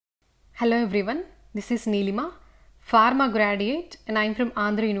Hello everyone, this is Neelima, Pharma graduate and I am from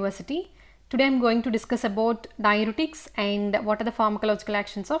Andhra University. Today I am going to discuss about diuretics and what are the pharmacological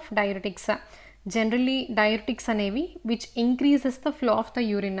actions of diuretics. Generally diuretics అనేవి which increases the flow of the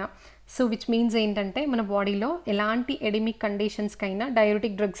urine. So which means ఏంటంటే మన బాడీలో ఎలాంటి ఎడిమిక్ conditions కైనా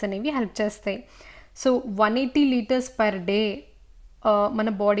diuretic drugs అనేవి help చేస్తాయి. So 180 litres per day మన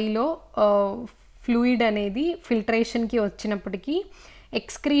బాడీలో ఫ్లూయిడ్ అనేది ఫిల్టరేషన్కి వచ్చినప్పటికీ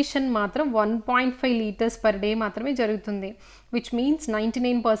ఎక్స్క్రీషన్ మాత్రం 1.5 లీటర్స్ పర్ డే మాత్రమే జరుగుతుంది. విచ్ మీన్స్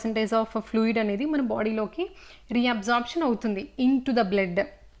 99% ఆఫ్ ఫ్లూయిడ్ అనేది మన బాడీలోకి రీఅబ్జార్ప్షన్ అవుతుంది ఇన్ టు ద బ్లడ్.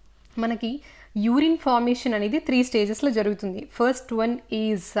 మనకి యూరిన్ ఫార్మేషన్ అనేది 3 స్టేజెస్లో జరుగుతుంది. First one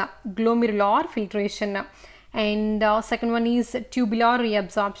is glomerular filtration and second one is tubular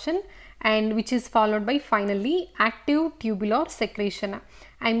reabsorption and which is followed by finally active tubular secretion.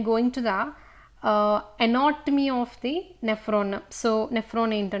 I am going to the anatomy of the nephron. So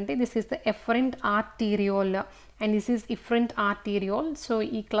nephron ఏంటంటే this is the efferent arteriole and this is efferent arteriole. So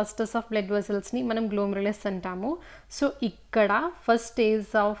ఈ clusters of blood vessels ని మనం glomerulus అంటాము. So ఇక్కడ first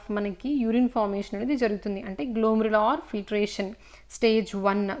stage of మనకి urine formation అనేది జరుగుతుంది, అంటే glomerular filtration stage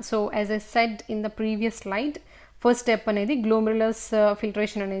 1. So as I said in the previous slide, first step అనేది గ్లోమెరులస్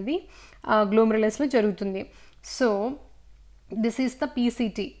ఫిల్టరేషన్ అనేది గ్లోమెరులస్లో జరుగుతుంది. So this is the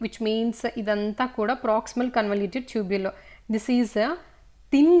PCT which means ఇదంతా కూడా proximal convoluted tubule. This is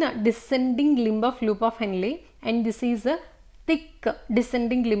thin descending limb of loop of హెన్లీ and this is thick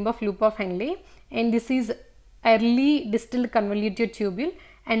descending limb of loop of హెన్లీ and this is early distilled convoluted tubule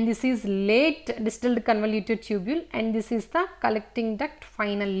and this is late distilled convoluted tubule and this is the collecting duct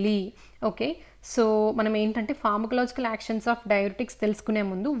finally. Okay, so మనం ఏంటంటే pharmacological actions of diuretics తెలుసుకునే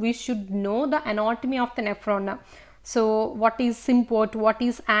ముందు we should know the anatomy of the nephron. So what is symport, what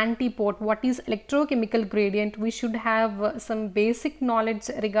is antiport, what is electrochemical gradient, we should have some basic knowledge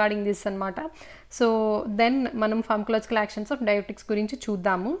regarding this అన్నమాట. So then మనం pharmacological actions of diuretics గురించి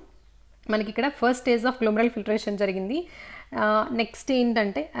చూద్దాము. మనకి ఇక్కడ first stage of glomerular filtration జరిగింది. Next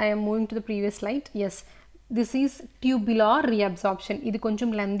ఏంటంటే I'm moving to the previous slide. Yes, this is tubular reabsorption. ఇది కొంచెం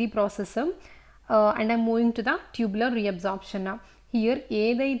lengthy process and I'm moving to the tubular reabsorption. Here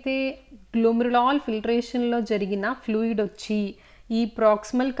ఏదైతే glomerular ఫిల్టరేషన్లో జరిగిన ఫ్లూయిడ్ వచ్చి ఈ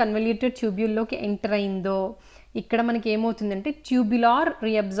ప్రాక్సిమల్ కన్వల్యూటెడ్ ట్యూబ్యూల్లోకి ఎంటర్ అయిందో ఇక్కడ మనకి ఏమవుతుందంటే ట్యూబులార్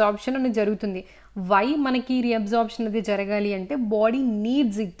రీఅబ్జార్ప్షన్ అనేది జరుగుతుంది. వై మనకి రీఅబ్జార్ప్షన్ అనేది జరగాలి అంటే బాడీ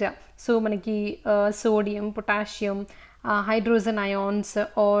నీడ్స్ ఇట్. సో మనకి sodium, potassium, hydrogen ions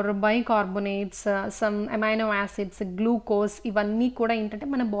are bicarbonates, some amino acids, glucose, ఇవన్నీ కూడా ఏంటంటే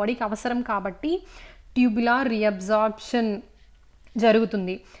మన బాడీకి అవసరం కాబట్టి ట్యూబులార్ రీఅబ్జార్ప్షన్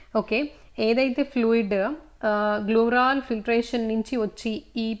జరుగుతుంది. ఓకే, ఏదైతే ఫ్లూయిడ్ గ్లోమెరులార్ ఫిల్టరేషన్ నుంచి వచ్చి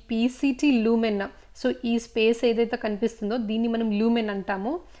ఈ పీసీటీ లూమెన్, సో ఈ స్పేస్ ఏదైతే కనిపిస్తుందో దీన్ని మనం లూమెన్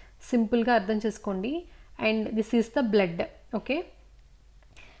అంటాము, సింపుల్గా అర్థం చేసుకోండి. And this is the blood. Okay,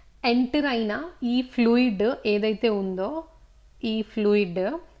 enter అయిన ఈ ఫ్లూయిడ్ ఏదైతే ఉందో ఈ ఫ్లూయిడ్,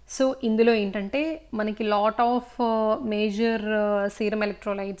 సో ఇందులో ఏంటంటే మనకి lot of major serum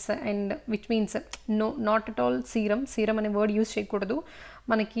electrolytes and which means not at all serum అనే వర్డ్ యూజ్ చేయకూడదు.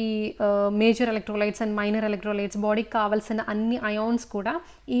 మనకి major electrolytes and minor electrolytes, బాడీకి కావాల్సిన అన్ని అయాన్స్ కూడా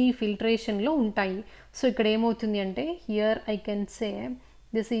ఈ ఫిల్టరేషన్లో ఉంటాయి. సో ఇక్కడ ఏమవుతుంది అంటే here I can say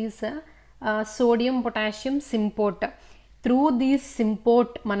this is sodium potassium సింపోర్ట్. Through these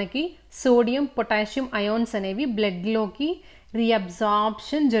సింపోర్ట్ మనకి సోడియం పొటాషియం అయాన్స్ అనేవి బ్లడ్లోకి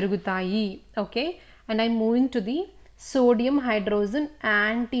రీఅబ్జార్ప్షన్ జరుగుతాయి. Okay, and I'm moving to the sodium hydrogen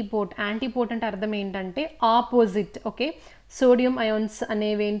యాంటీపోర్ట్. యాంటీపోర్ట్ అంటే అర్థం ఏంటంటే ఆపోజిట్. ఓకే, సోడియం అయాన్స్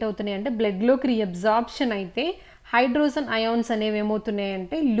అనేవి ఏంటవుతున్నాయి అంటే బ్లడ్లోకి రీఅబ్జార్ప్షన్ అయితే హైడ్రోజన్ అయాన్స్ అనేవి ఏమవుతున్నాయి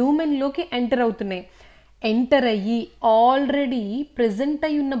అంటే లూమెన్లోకి ఎంటర్ అవుతున్నాయి. ఎంటర్ అయ్యి ఆల్రెడీ ప్రెజెంట్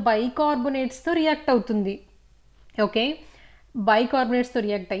అయి ఉన్న బైకార్బోనేట్స్తో రియాక్ట్ అవుతుంది. ఓకే, బైకార్బోనేట్స్తో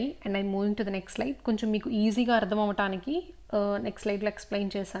రియాక్ట్ అయ్యి and I moving to the next slide. కొంచెం మీకు ఈజీగా అర్థం అవ్వటానికి నెక్స్ట్ స్లైడ్లో ఎక్స్ప్లెయిన్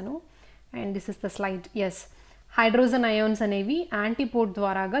చేశాను. And this is the slide. Yes, hydrogen ions అనేవి యాంటీపోర్ట్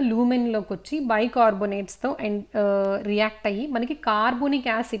ద్వారాగా లూమెన్లోకి వచ్చి బైకార్బోనేట్స్తో అండ్ రియాక్ట్ అయ్యి మనకి కార్బోనిక్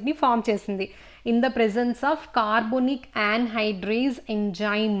యాసిడ్ని ఫామ్ చేసింది in the presence of carbonic యాన్హైడ్రేజ్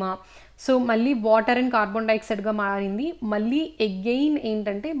enzyme. So మళ్ళీ వాటర్ అండ్ కార్బన్ డైఆక్సైడ్గా మారింది. మళ్ళీ అగైన్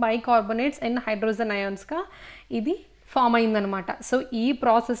ఏంటంటే బైకార్బోనేట్స్ అండ్ హైడ్రోజన్ అయాన్స్గా ఇది ఫామ్ అయిందనమాట. సో ఈ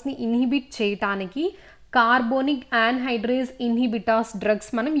ప్రాసెస్ని ఇన్హిబిట్ చేయటానికి కార్బోనిక్ యాన్హైడ్రేజ్ ఇన్హిబిటాస్ డ్రగ్స్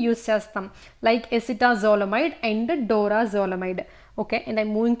మనం యూజ్ చేస్తాం, like ఎసిటాజోలమైడ్ and డోరాజోలమైడ్. Okay, and I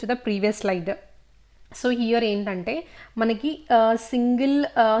moving to the previous slide. So here ఏంటంటే మనకి సింగిల్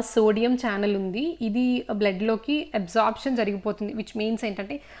సోడియం ఛానల్ ఉంది, ఇది బ్లడ్లోకి అబ్జార్ప్షన్ జరిగిపోతుంది, విచ్ మీన్స్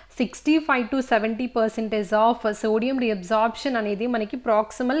ఏంటంటే 65 to 70% ఆఫ్ సోడియం రీఅబ్జార్ప్షన్ అనేది మనకి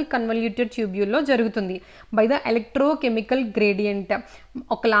ప్రాక్సిమల్ కన్వల్యూటెడ్ ట్యూబ్యూల్లో జరుగుతుంది బై ద ఎలక్ట్రోకెమికల్ గ్రేడియంట్.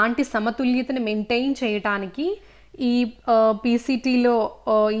 ఒకలాంటి సమతుల్యతను మెయింటైన్ చేయడానికి ఈ పీసీటీలో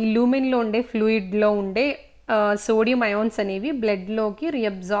ఈ లూమెన్లో ఉండే ఫ్లూయిడ్లో ఉండే సోడియం అయాన్స్ అనేవి బ్లడ్లోకి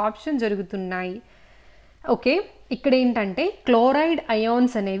రీఅబ్జార్ప్షన్ జరుగుతున్నాయి. ఓకే, ఇక్కడ ఏంటంటే క్లోరైడ్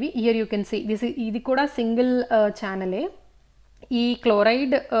అయాన్స్ అనేవి హియర్ యూ కెన్ సీ ఇది కూడా సింగిల్ ఛానలే. ఈ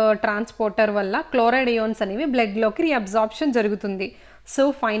క్లోరైడ్ ట్రాన్స్పోర్టర్ వల్ల క్లోరైడ్ అయాన్స్ అనేవి బ్లడ్లోకి రీఅబ్జార్ప్షన్ జరుగుతుంది. సో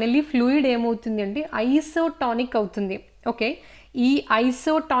ఫైనల్లీ ఫ్లూయిడ్ ఏమవుతుంది అంటే ఐసోటానిక్ అవుతుంది. ఓకే, ఈ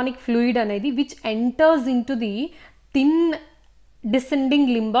ఐసోటానిక్ ఫ్లూయిడ్ అనేది which enters in to the thin descending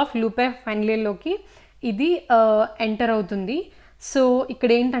limb of loop of హెన్లేలోకి ఇది ఎంటర్ అవుతుంది. సో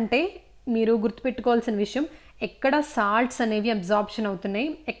ఇక్కడ ఏంటంటే మీరు గుర్తుపెట్టుకోవాల్సిన విషయం, ఎక్కడ సాల్ట్స్ అనేవి అబ్జార్ప్షన్ అవుతున్నాయి,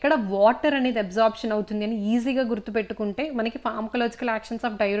 ఎక్కడ వాటర్ అనేది అబ్జార్ప్షన్ అవుతుంది అని ఈజీగా గుర్తుపెట్టుకుంటే మనకి ఫార్మకలాజికల్ యాక్షన్స్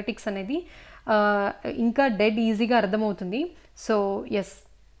ఆఫ్ డయూరెటిక్స్ అనేది ఇంకా డెడ్ ఈజీగా అర్థమవుతుంది. సో ఎస్,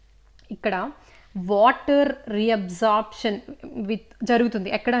 ఇక్కడ వాటర్ రీఅబ్జార్ప్షన్ జరుగుతుంది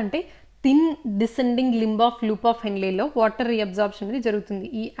ఎక్కడ అంటే thin descending limb of loop of హెన్లేలో water reabsorption అనేది జరుగుతుంది.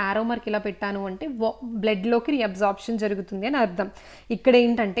 ఈ ఆరో మార్క్ ఇలా పెట్టాను అంటే బ్లడ్లోకి రీఅబ్జార్ప్షన్ జరుగుతుంది అని అర్థం. ఇక్కడ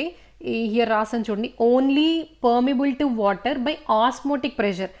ఏంటంటే హియర్ రాసాను చూడండి, only పర్మిబుల్ to water by osmotic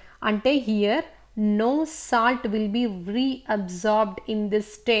pressure, అంటే here no salt will be రీఅబ్జార్బ్డ్ in this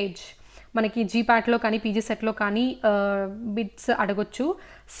stage. మనకి జీపాట్లో కానీ పీజీ సెట్లో కానీ బిట్స్ అడగొచ్చు.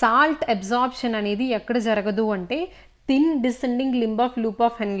 సాల్ట్ అబ్జార్ప్షన్ అనేది ఎక్కడ జరగదు అంటే thin descending limb of loop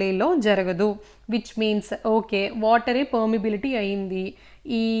of హెన్లేలో జరగదు, విచ్ మీన్స్ ఓకే వాటరే పర్మిబిలిటీ అయింది.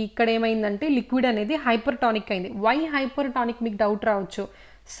 ఇక్కడ ఏమైందంటే లిక్విడ్ అనేది హైపర్టానిక్ అయింది. వై హైపర్టానిక్ మీకు డౌట్ రావచ్చు.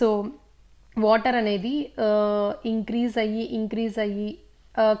 సో వాటర్ అనేది ఇంక్రీజ్ అయ్యి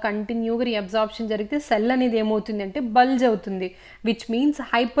కంటిన్యూగా రీఅబ్జార్ప్షన్ జరిగితే సెల్ అనేది ఏమవుతుంది అంటే బల్జ్ అవుతుంది, విచ్ మీన్స్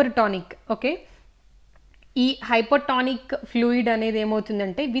హైపర్టానిక్. ఓకే, ఈ హైపర్టానిక్ ఫ్లూయిడ్ అనేది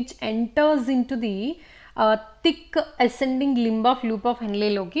ఏమవుతుందంటే which enters in to the thick ascending limb of loop of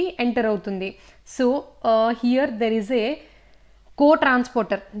హెన్లేలోకి enter అవుతుంది. So here there is a co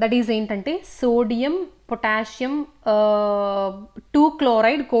transporter, that is ఏంటంటే సోడియం పొటాషియం 2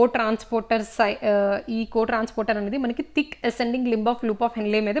 క్లోరైడ్ కో transporter. ఈ కో transporter అనేది మనకి thick ascending limb of loop of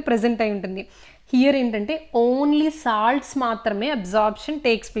Henley మీద present అయి ఉంటుంది. Here ఏంటంటే only salts మాత్రమే absorption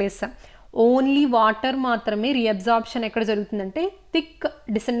takes place, only water మాత్రమే రీఅబ్జార్ప్షన్ ఎక్కడ జరుగుతుందంటే thick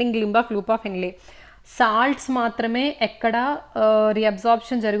descending limb of loop of Henley. Salts మాత్రమే ఎక్కడ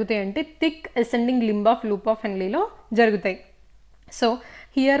రీఅబ్జార్ప్షన్ జరుగుతాయి అంటే thick ascending limb of loop of హెన్లేలో జరుగుతాయి. So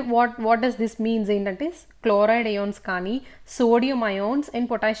here what does this means ఏంటంటే క్లోరైడ్ అయాన్స్ కానీ sodium ions and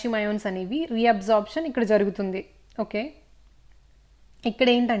potassium ions అనేవి రీఅబ్జార్ప్షన్ ఇక్కడ జరుగుతుంది. ఓకే, ఇక్కడ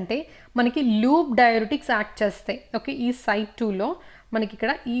ఏంటంటే మనకి లూప్ డయూరెటిక్స్ యాక్ట్ చేస్తాయి. ఓకే, ఈ సైట్ 2లో మనకి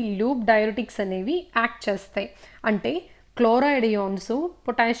ఇక్కడ ఈ లూప్ డయూరెటిక్స్ అనేవి యాక్ట్ చేస్తాయి. అంటే chloride ions,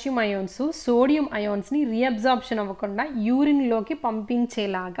 potassium ions, sodium అయాన్స్ని reabsorption అవ్వకుండా యూరిన్లోకి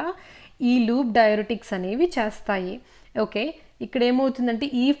పంపించేలాగా ఈ లూప్ డయూరెటిక్స్ అనేవి చేస్తాయి. ఓకే, ఇక్కడ ఏమవుతుందంటే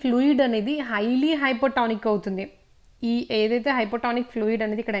ఈ ఫ్లూయిడ్ అనేది హైలీ హైపోటానిక్ అవుతుంది. ఈ ఏదైతే హైపోటానిక్ ఫ్లూయిడ్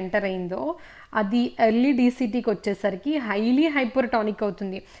అనేది ఇక్కడ ఎంటర్ అయిందో అది ఎర్లీ డీసీటీకి వచ్చేసరికి హైలీ హైపర్టానిక్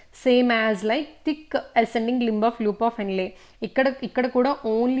అవుతుంది, same as like thick ascending limb of loop of Henley. ఇక్కడ కూడా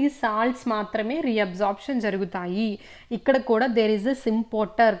ఓన్లీ సాల్ట్స్ మాత్రమే రీఅబ్జార్ప్షన్ జరుగుతాయి. ఇక్కడ కూడా there is a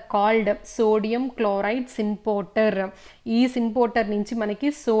సింపోర్టర్ called sodium chloride సింపోర్టర్. ఈ సింపోర్టర్ నుంచి మనకి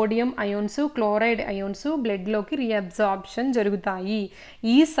sodium ions, chloride ions బ్లడ్లోకి reabsorption జరుగుతాయి.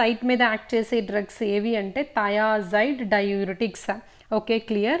 ఈ సైట్ మీద యాక్ట్ చేసే డ్రగ్స్ ఏవి అంటే థయాజైడ్ diuretics. Okay,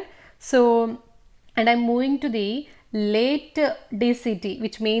 clear. So and I'm moving to the late డిసిటీ,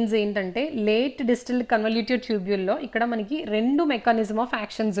 which means ఏంటంటే లేట్ డిస్టిల్డ్ కన్వల్యూటెడ్ ట్యూబ్యూల్లో ఇక్కడ మనకి 2 మెకానిజం ఆఫ్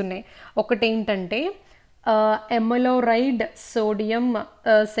యాక్షన్స్ ఉన్నాయి. ఒకటి ఏంటంటే ఎమలోరైడ్ సోడియం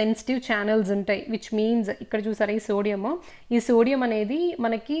సెన్సిటివ్ ఛానల్స్ ఉంటాయి, విచ్ మీన్స్ ఇక్కడ చూసారా ఈ సోడియం అనేది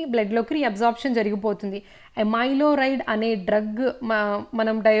మనకి బ్లడ్లోకి రీఅబ్జార్ప్షన్ జరిగిపోతుంది. ఎమైలోరైడ్ అనే డ్రగ్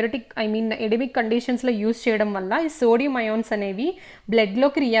మనం డయూరెటిక్ ఎడమిక్ కండిషన్స్లో యూస్ చేయడం వల్ల ఈ సోడియం అయాన్స్ అనేవి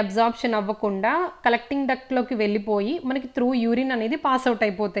బ్లడ్లోకి రీఅబ్జార్ప్షన్ అవ్వకుండా కలెక్టింగ్ డక్ట్లోకి వెళ్ళిపోయి మనకి త్రూ యూరిన్ అనేది పాస్ అవుట్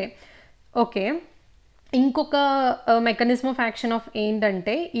అయిపోతాయి. ఓకే, ఇంకొక మెకానిజం ఆఫ్ యాక్షన్ ఆఫ్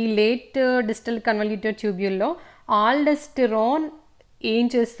ఏంటంటే ఈ లేట్ డిస్టిల్డ్ కన్వల్యూటెడ్ ట్యూబ్యూల్లో ఆల్డోస్టెరాన్ ఏం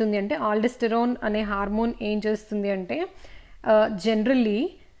చేస్తుంది అంటే ఆల్డోస్టెరాన్ అనే హార్మోన్ ఏం చేస్తుంది అంటే జనరల్లీ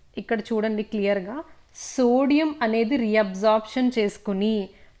ఇక్కడ చూడండి క్లియర్గా సోడియం అనేది రీఅబ్జార్ప్షన్ చేసుకుని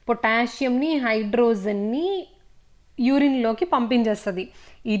పొటాషియంని హైడ్రోజన్ని యూరిన్లోకి పంపించేస్తుంది.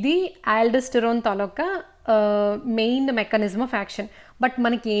 ఇది aldosterone taluka main mechanism of action. But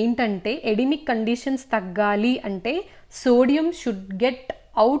మనకి ఏంటంటే ఎడిమిక్ కండిషన్స్ తగ్గాలి అంటే sodium should get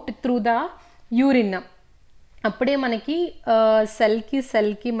out through the urine. అప్పుడే మనకి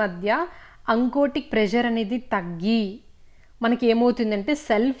సెల్కి మధ్య అంకోటిక్ ప్రెషర్ అనేది తగ్గి మనకి ఏమవుతుందంటే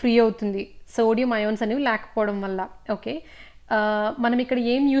సెల్ ఫ్రీ అవుతుంది సోడియం అయాన్స్ అనేవి లేకపోవడం వల్ల. ఓకే, మనం ఇక్కడ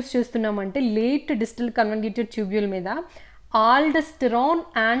ఏం యూస్ చేస్తున్నామంటే లేట్ డిస్టిల్ కన్వల్యూటెడ్ ట్యూబ్యూల్ మీద ఆల్డోస్టెరాన్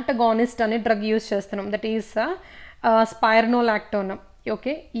యాంటగానిస్ట్ అనే డ్రగ్ యూస్ చేస్తున్నాం, దట్ ఈస్ స్పైరనోలాక్టోన్.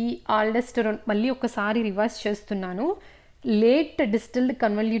 ఓకే, ఈ ఆల్డోస్టెరాన్ మళ్ళీ ఒకసారి రివర్స్ చేస్తున్నాను. లేట్ డిస్టిల్డ్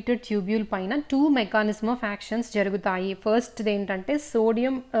కన్వల్యూటెడ్ ట్యూబ్యూల్ పైన 2 మెకానిజం ఆఫ్ యాక్షన్స్ జరుగుతాయి. ఫస్ట్ ఏంటంటే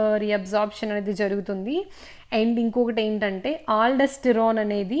సోడియం రీఅబ్జార్ప్షన్ అనేది జరుగుతుంది, అండ్ ఇంకొకటి ఏంటంటే ఆల్డోస్టెరాన్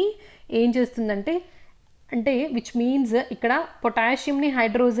అనేది ఏం చేస్తుందంటే విచ్ మీన్స్ ఇక్కడ పొటాషియంని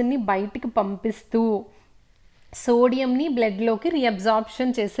హైడ్రోజన్ని బయటికి పంపిస్తూ సోడియంని బ్లడ్లోకి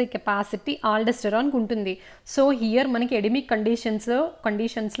రీఅబ్జార్ప్షన్ చేసే కెపాసిటీ ఆల్డోస్టెరాన్కి ఉంటుంది. సో హియర్ మనకి ఎడిమిక్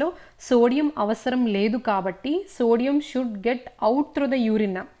కండిషన్స్లో సోడియం అవసరం లేదు కాబట్టి sodium should get out through the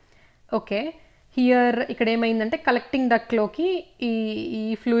urine. Okay, here ఇక్కడ ఏమైందంటే కలెక్టింగ్ డక్ట్లోకి ఈ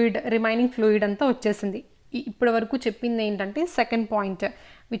ఫ్లూయిడ్ రిమైనింగ్ ఫ్లూయిడ్ అంతా వచ్చేసింది. ఇప్పటి వరకు చెప్పింది ఏంటంటే second point,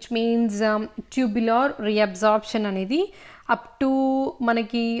 which means tubular reabsorption అనేది అప్ టు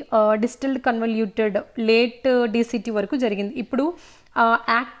మనకి డిస్టిల్డ్ కన్వల్యూటెడ్ లేట్ డిసిటీ వరకు జరిగింది. ఇప్పుడు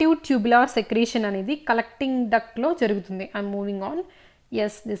యాక్టివ్ ట్యూబులర్ సెక్రీషన్ అనేది కలెక్టింగ్ డక్ట్లో జరుగుతుంది. I'm moving on.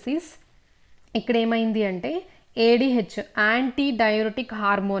 Yes, this is ఇక్కడ ఏమైంది అంటే ADH anti diuretic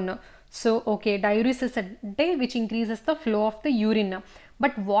hormone. So okay, డయూరిసిస్ అంటే which increases the flow of the urine.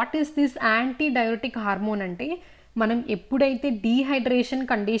 But what is this anti diuretic hormone అంటే మనం ఎప్పుడైతే డీహైడ్రేషన్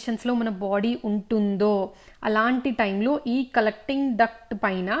కండిషన్స్లో మన బాడీ ఉంటుందో అలాంటి టైంలో ఈ కలెక్టింగ్ డక్ట్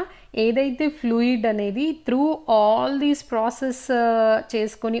పైన ఏదైతే ఫ్లూయిడ్ అనేది త్రూ ఆల్ దీస్ ప్రాసెస్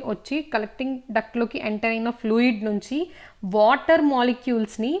చేసుకొని వచ్చి కలెక్టింగ్ డక్ట్లోకి ఎంటర్ అయిన ఫ్లూయిడ్ నుంచి water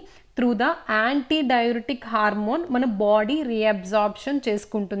మాలిక్యూల్స్ని through the anti diuretic hormone మన బాడీ రీఅబ్జార్ప్షన్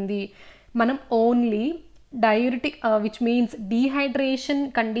చేసుకుంటుంది. మనం only diuretic which means dehydration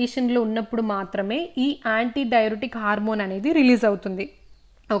కండిషన్లో ఉన్నప్పుడు మాత్రమే ఈ యాంటీ డయూరెటిక్ హార్మోన్ అనేది రిలీజ్ అవుతుంది.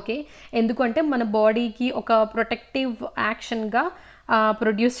 ఓకే, ఎందుకంటే మన బాడీకి ఒక ప్రొటెక్టివ్ యాక్షన్గా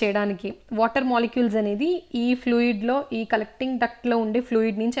ప్రొడ్యూస్ చేయడానికి వాటర్ మాలిక్యూల్స్ అనేది ఈ ఫ్లూయిడ్లో ఈ కలెక్టింగ్ డక్ట్లో ఉండే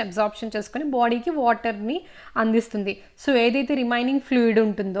ఫ్లూయిడ్ నుంచి అబ్జార్ప్షన్ చేసుకొని బాడీకి వాటర్ని అందిస్తుంది. సో ఏదైతే రిమైనింగ్ ఫ్లూయిడ్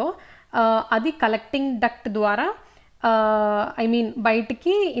ఉంటుందో అది కలెక్టింగ్ డక్ట్ ద్వారా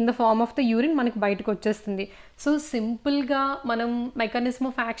బయటికి in the form of the urine మనకి బయటకు వచ్చేస్తుంది. సో సింపుల్గా మనం mechanism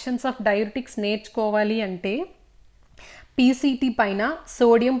of actions of diuretics నేర్చుకోవాలి అంటే PCT పైన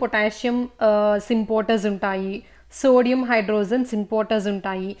సోడియం పొటాషియం సింపోటర్స్ ఉంటాయి, సోడియం హైడ్రోజన్ సింపోటర్స్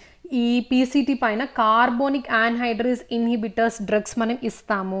ఉంటాయి. ఈ PCT పైన కార్బోనిక్ యాన్హైడ్రేస్ ఇన్హిబిటర్స్ డ్రగ్స్ మనం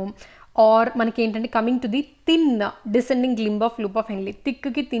ఇస్తాము. ఆర్ మనకి ఏంటంటే coming to the thin descending limb of loop of హెన్లీ,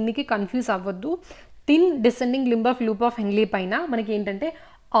 థిక్కి థిన్కి confuse అవ్వద్దు. Thin descending limb of loop of హెన్లీ పైన మనకి ఏంటంటే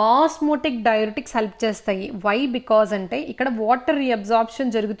ఆస్మోటిక్ డయూరెటిక్స్ హెల్ప్ చేస్తాయి. వై? బికాజ్ అంటే ఇక్కడ వాటర్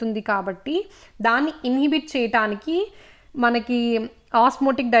రీఅబ్జార్ప్షన్ జరుగుతుంది కాబట్టి దాన్ని ఇన్హిబిట్ చేయడానికి మనకి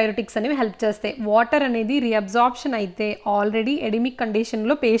ఆస్మోటిక్ డయూరెటిక్స్ అనేవి హెల్ప్ చేస్తాయి. వాటర్ అనేది రీఅబ్జార్ప్షన్ అయితే ఆల్రెడీ ఎడిమిక్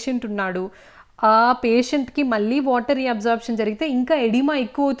కండిషన్లో పేషెంట్ ఉన్నాడు, ఆ పేషెంట్కి మళ్ళీ వాటర్ రీఅబ్జార్ప్షన్ జరిగితే ఇంకా ఎడిమా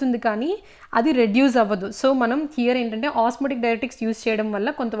ఎక్కువ అవుతుంది కానీ అది రెడ్యూస్ అవ్వదు. సో మనం హియర్ ఏంటంటే ఆస్మోటిక్ డయూరెటిక్స్ యూస్ చేయడం వల్ల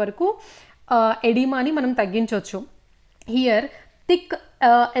కొంతవరకు ఎడిమాని మనం తగ్గించవచ్చు. Here thick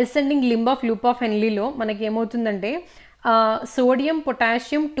ascending limb of loop of హెన్లీలో మనకి ఏమవుతుందంటే సోడియం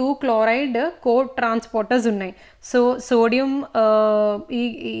పొటాషియం 2 క్లోరైడ్ కో ట్రాన్స్పోర్టర్స్ ఉన్నాయి. సో సోడియం ఈ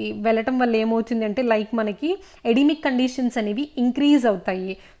వెళ్ళటం వల్ల ఏమవుతుంది అంటే లైక్ మనకి ఎడిమిక్ కండిషన్స్ అనేవి ఇంక్రీజ్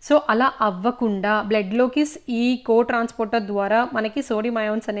అవుతాయి. సో అలా అవ్వకుండా బ్లడ్లోకి ఈ కో ట్రాన్స్పోర్టర్ ద్వారా మనకి సోడియం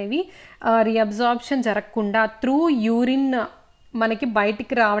అయాన్స్ అనేవి రీఅబ్జార్ప్షన్ జరగకుండా త్రూ యూరిన్ మనకి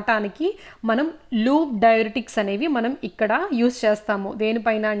బయటికి రావటానికి మనం లూప్ డయూరెటిక్స్ అనేవి మనం ఇక్కడ యూస్ చేస్తాము.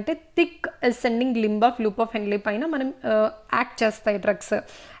 దేనిపైన అంటే thick ascending limb of loop of హెన్లీ పైన మనం యాక్ట్ చేస్తాయి drugs.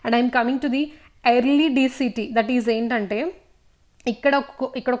 And I'm coming to the early డిసిటీ, that is ఏంటంటే ఇక్కడ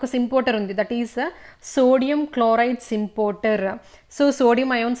ఒక సింపోటర్ ఉంది, that is sodium chloride సింపోటర్. So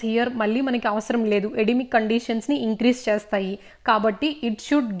sodium ions here మళ్ళీ మనకి అవసరం లేదు, ఎడిమిక్ కండిషన్స్ని ఇంక్రీజ్ చేస్తాయి కాబట్టి it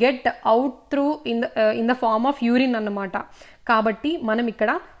should get out through in the form of urine అన్నమాట. కాబట్టి మనం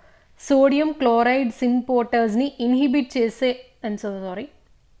ఇక్కడ సోడియం క్లోరైడ్ సింపోటర్స్ని ఇన్హిబిట్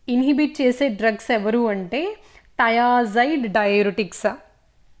చేసే డ్రగ్స్ ఎవరు అంటే థయాజైడ్ diuretics.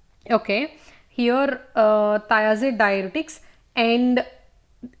 Okay, here థయాజైడ్ diuretics. And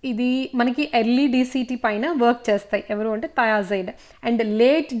ఇది మనకి ఎర్లీ డీసీటీ పైన వర్క్ చేస్తాయి ఎవరు అంటే థయాజైడ్. అండ్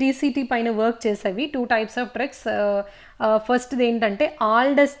లేట్ డీసీటీ పైన వర్క్ చేసేవి 2 types ఆఫ్ డ్రగ్స్. ఫస్ట్ది ఏంటంటే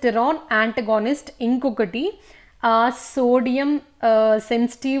ఆల్డోస్టెరాన్ యాంటగానిస్ట్, ఇంకొకటి సోడియం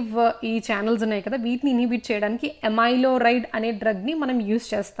సెన్సిటివ్ ఈ ఛానల్స్ ఉన్నాయి కదా, వీటిని ఇన్హిబిట్ చేయడానికి ఎమైలోరైడ్ అనే డ్రగ్ని మనం యూస్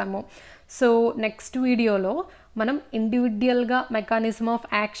చేస్తాము. సో నెక్స్ట్ వీడియోలో మనం ఇండివిజువల్గా మెకానిజం ఆఫ్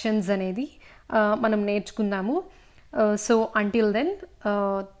యాక్షన్స్ అనేది మనం నేర్చుకుందాము. So until then,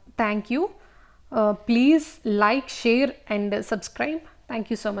 thank you. Please like, share and subscribe. Thank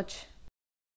you so much.